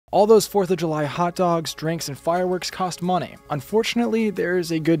All those 4th of July hot dogs, drinks, and fireworks cost money. Unfortunately,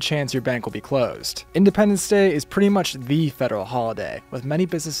 there's a good chance your bank will be closed. Independence Day is pretty much the federal holiday, with many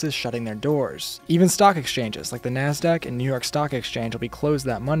businesses shutting their doors. Even stock exchanges like the Nasdaq and New York Stock Exchange will be closed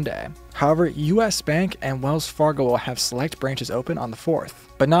that Monday. However, US Bank and Wells Fargo will have select branches open on the 4th.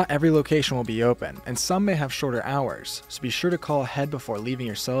 But not every location will be open, and some may have shorter hours, so be sure to call ahead before leaving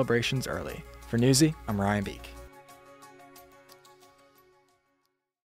your celebrations early. For Newsy, I'm Ryan Beek.